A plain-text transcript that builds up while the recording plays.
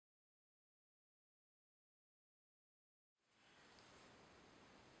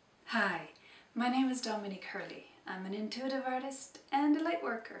Hi, my name is Dominique Hurley. I'm an intuitive artist and a light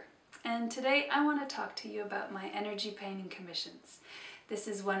worker. And today I want to talk to you about my energy painting commissions. This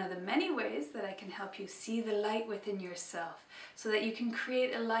is one of the many ways that I can help you see the light within yourself so that you can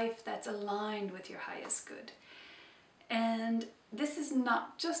create a life that's aligned with your highest good. And this is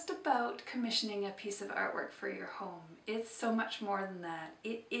not just about commissioning a piece of artwork for your home. It's so much more than that.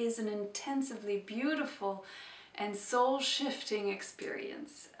 It is an intensively beautiful and soul-shifting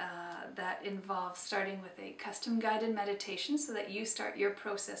experience that involves starting with a custom guided meditation so that you start your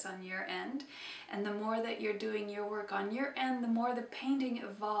process on your end. And the more that you're doing your work on your end, the more the painting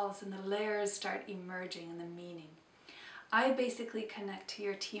evolves and the layers start emerging and the meaning. I basically connect to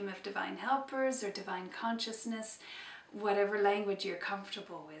your team of divine helpers or divine consciousness, whatever language you're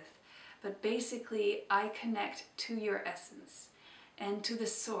comfortable with. But basically, I connect to your essence and to the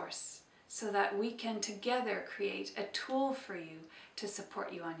source so that we can together create a tool for you to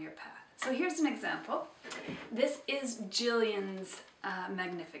support you on your path. So here's an example. This is Jillian's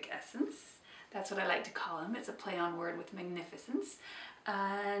Magnific Essence. That's what I like to call him. It's a play on word with magnificence.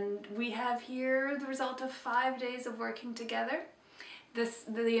 And we have here the result of 5 days of working together.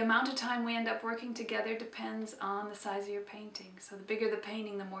 The amount of time we end up working together depends on the size of your painting. So the bigger the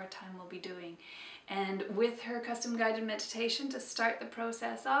painting, the more time we'll be doing. And with her custom guided meditation to start the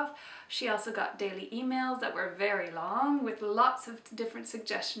process off, she also got daily emails that were very long with lots of different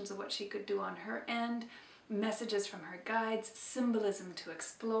suggestions of what she could do on her end, messages from her guides, symbolism to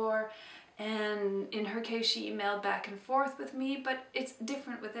explore. And in her case, she emailed back and forth with me, but it's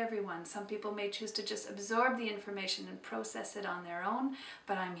different with everyone. Some people may choose to just absorb the information and process it on their own,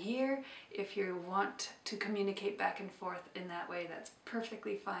 but I'm here if you want to communicate back and forth in that way. That's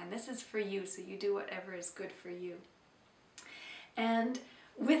perfectly fine. This is for you, so you do whatever is good for you. And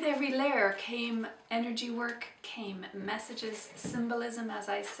with every layer came energy work, came messages, symbolism, as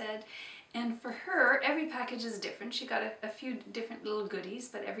I said. And for her, every package is different. She got a few different little goodies,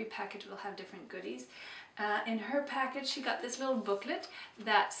 but every package will have different goodies. In her package, she got this little booklet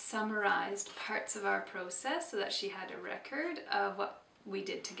that summarized parts of our process so that she had a record of what we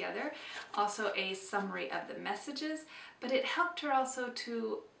did together. Also a summary of the messages, but it helped her also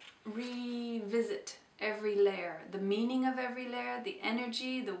to revisit every layer, the meaning of every layer, the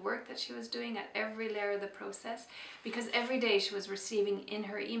energy, the work that she was doing at every layer of the process, because every day she was receiving in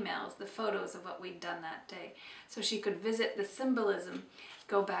her emails the photos of what we'd done that day. So she could visit the symbolism,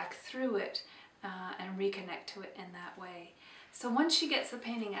 go back through it, and reconnect to it in that way. So once she gets the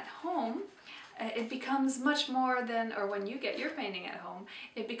painting at home, it becomes much more than, or when you get your painting at home,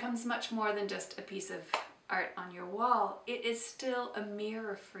 it becomes much more than just a piece of art on your wall. It is still a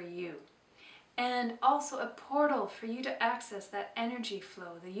mirror for you. And also a portal for you to access that energy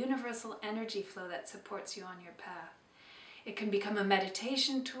flow, the universal energy flow that supports you on your path. It can become a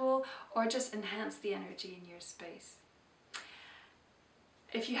meditation tool or just enhance the energy in your space.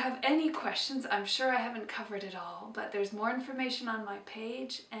 If you have any questions, I'm sure I haven't covered it all, but there's more information on my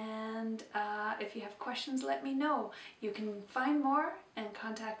page, and if you have questions, let me know. You can find more and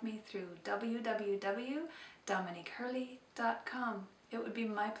contact me through www.dominiquehurley.com. It would be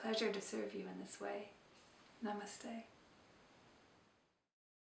my pleasure to serve you in this way. Namaste.